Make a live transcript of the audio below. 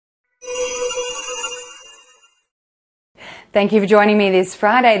Thank you for joining me this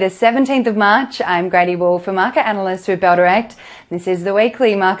Friday, the 17th of March. I'm Grady for market analyst with Bell Direct. This is the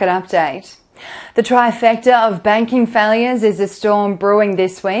weekly market update. The trifecta of banking failures is a storm brewing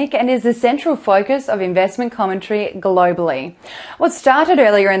this week and is the central focus of investment commentary globally. What started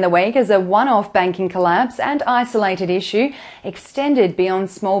earlier in the week as a one-off banking collapse and isolated issue extended beyond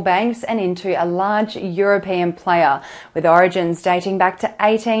small banks and into a large European player, with origins dating back to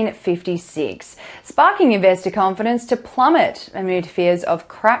 1856, sparking investor confidence to plummet amid fears of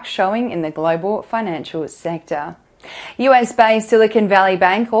cracks showing in the global financial sector. US-based Silicon Valley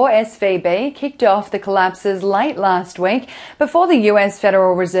Bank, or SVB, kicked off the collapses late last week before the US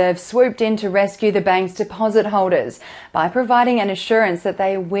Federal Reserve swooped in to rescue the bank's deposit holders by providing an assurance that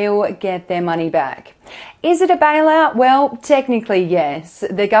they will get their money back. Is it a bailout? Well, technically yes.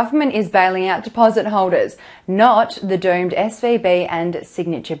 The government is bailing out deposit holders, not the doomed SVB and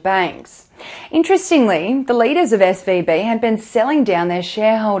Signature banks. Interestingly, the leaders of SVB had been selling down their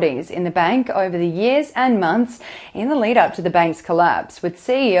shareholdings in the bank over the years and months in the lead up to the bank's collapse, with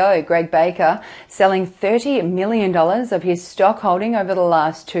CEO Greg Baker selling $30 million of his stock holding over the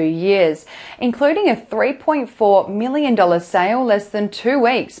last 2 years, including a $3.4 million sale less than 2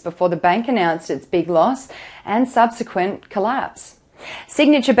 weeks before the bank announced its big loss and subsequent collapse.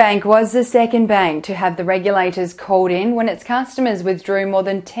 Signature Bank was the second bank to have the regulators called in when its customers withdrew more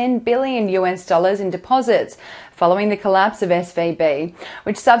than $10 billion in deposits following the collapse of SVB,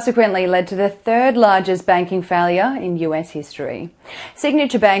 which subsequently led to the third largest banking failure in US history.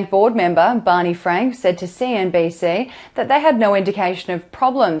 Signature Bank board member Barney Frank said to CNBC that they had no indication of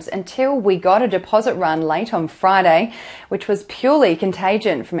problems until we got a deposit run late on Friday, which was purely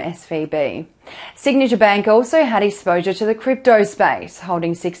contagion from SVB. Signature Bank also had exposure to the crypto space,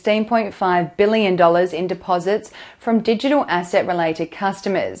 holding $16.5 billion in deposits from digital asset-related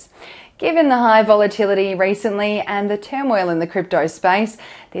customers. Given the high volatility recently and the turmoil in the crypto space,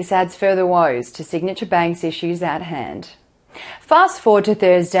 this adds further woes to Signature Bank's issues at hand. Fast forward to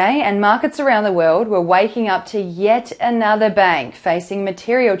Thursday, and markets around the world were waking up to yet another bank facing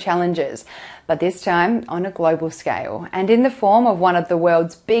material challenges, but this time on a global scale and in the form of one of the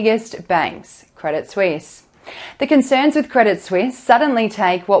world's biggest banks, Credit Suisse. The concerns with Credit Suisse suddenly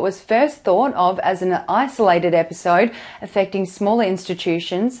take what was first thought of as an isolated episode affecting smaller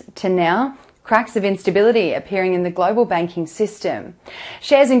institutions to now cracks of instability appearing in the global banking system.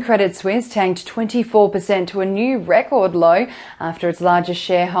 Shares in Credit Suisse tanked 24% to a new record low after its largest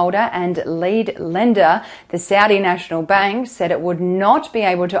shareholder and lead lender, the Saudi National Bank, said it would not be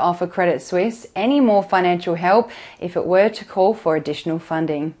able to offer Credit Suisse any more financial help if it were to call for additional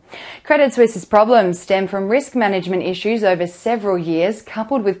funding. Credit Suisse's problems stem from risk management issues over several years,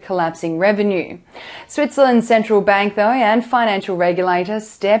 coupled with collapsing revenue. Switzerland's central bank, though, and financial regulators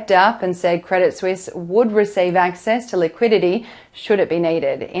stepped up and said Credit Suisse would receive access to liquidity should it be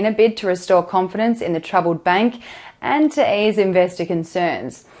needed, in a bid to restore confidence in the troubled bank and to ease investor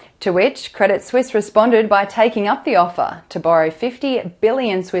concerns. To which Credit Suisse responded by taking up the offer to borrow 50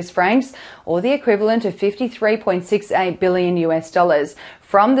 billion Swiss francs, or the equivalent of $53.68 billion US dollars,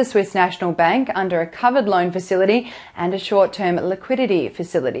 from the Swiss National Bank under a covered loan facility and a short-term liquidity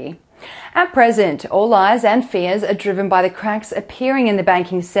facility. At present, all eyes and fears are driven by the cracks appearing in the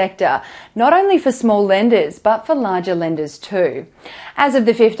banking sector, not only for small lenders, but for larger lenders too. As of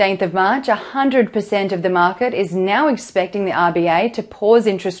the 15th of March, 100% of the market is now expecting the RBA to pause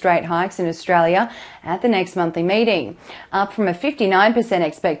interest rate hikes in Australia at the next monthly meeting, up from a 59%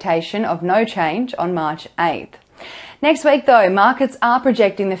 expectation of no change on March 8th. Next week, though, markets are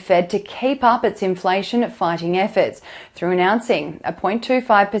projecting the Fed to keep up its inflation-fighting efforts through announcing a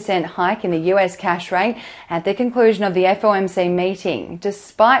 0.25% hike in the US cash rate at the conclusion of the FOMC meeting,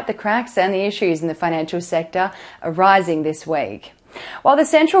 despite the cracks and the issues in the financial sector arising this week. While the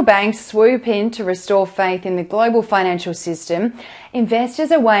central banks swoop in to restore faith in the global financial system,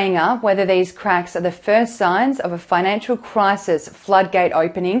 investors are weighing up whether these cracks are the first signs of a financial crisis floodgate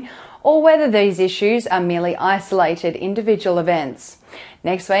opening, or whether these issues are merely isolated individual events.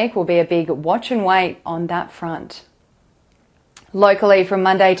 Next week will be a big watch and wait on that front. Locally, from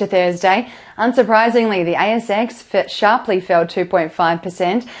Monday to Thursday, unsurprisingly, the ASX sharply fell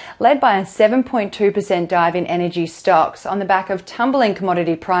 2.5%, led by a 7.2% dive in energy stocks on the back of tumbling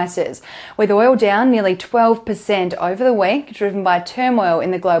commodity prices, with oil down nearly 12% over the week, driven by turmoil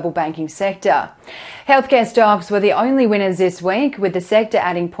in the global banking sector. Healthcare stocks were the only winners this week, with the sector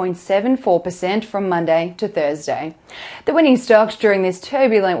adding 0.74% from Monday to Thursday. The winning stocks during this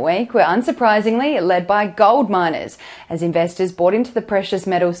turbulent week were unsurprisingly led by gold miners, as investors bought into the precious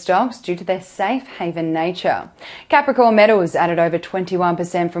metal stocks due to their safe haven nature. Capricorn Metals added over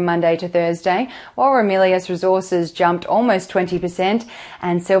 21% from Monday to Thursday, while Ramelius Resources jumped almost 20%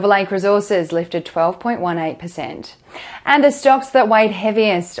 and Silver Lake Resources lifted 12.18%. And the stocks that weighed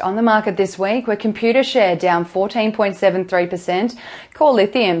heaviest on the market this week were Computershare down 14.73%, Core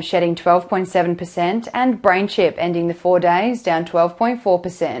Lithium shedding 12.7%, and BrainChip ending the 4 days down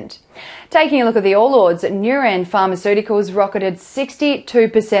 12.4%. Taking a look at the All Ords, Neuren Pharmaceuticals rocketed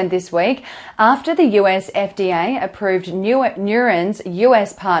 62% this week after the US FDA approved Neuren's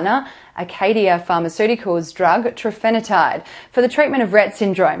US partner Acadia Pharmaceuticals drug trofinetide for the treatment of Rett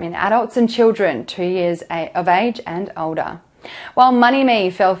syndrome in adults and children 2 years of age and older. While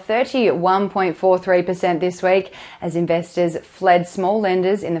MoneyMe fell 31.43% this week as investors fled small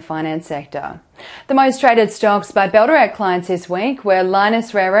lenders in the finance sector. The most traded stocks by Beldirect clients this week were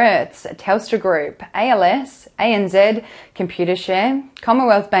Lynas Rare Earths, Telstra Group, ALS, ANZ, Computershare,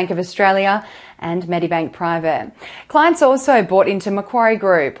 Commonwealth Bank of Australia, and Medibank Private. Clients also bought into Macquarie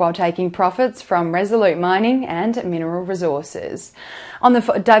Group while taking profits from Resolute Mining and Mineral Resources. On the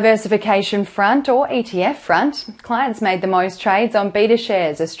diversification front, or ETF front, clients made the most trades on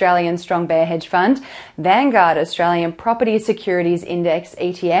BetaShares Australian Strong Bear Hedge Fund, Vanguard Australian Property Securities Index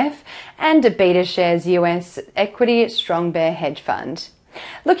ETF, and BetaShares US Equity Strong Bear Hedge Fund.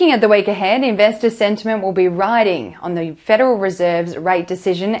 Looking at the week ahead, investor sentiment will be riding on the Federal Reserve's rate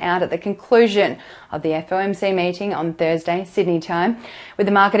decision out at the conclusion of the FOMC meeting on Thursday, Sydney time, with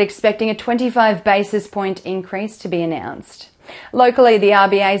the market expecting a 25 basis point increase to be announced. Locally, the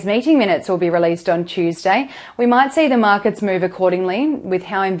RBA's meeting minutes will be released on Tuesday. We might see the markets move accordingly with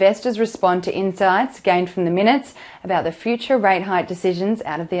how investors respond to insights gained from the minutes about the future rate hike decisions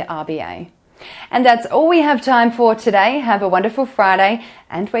out of the RBA. And that's all we have time for today. Have a wonderful Friday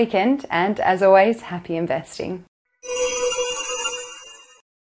and weekend, and as always, happy investing.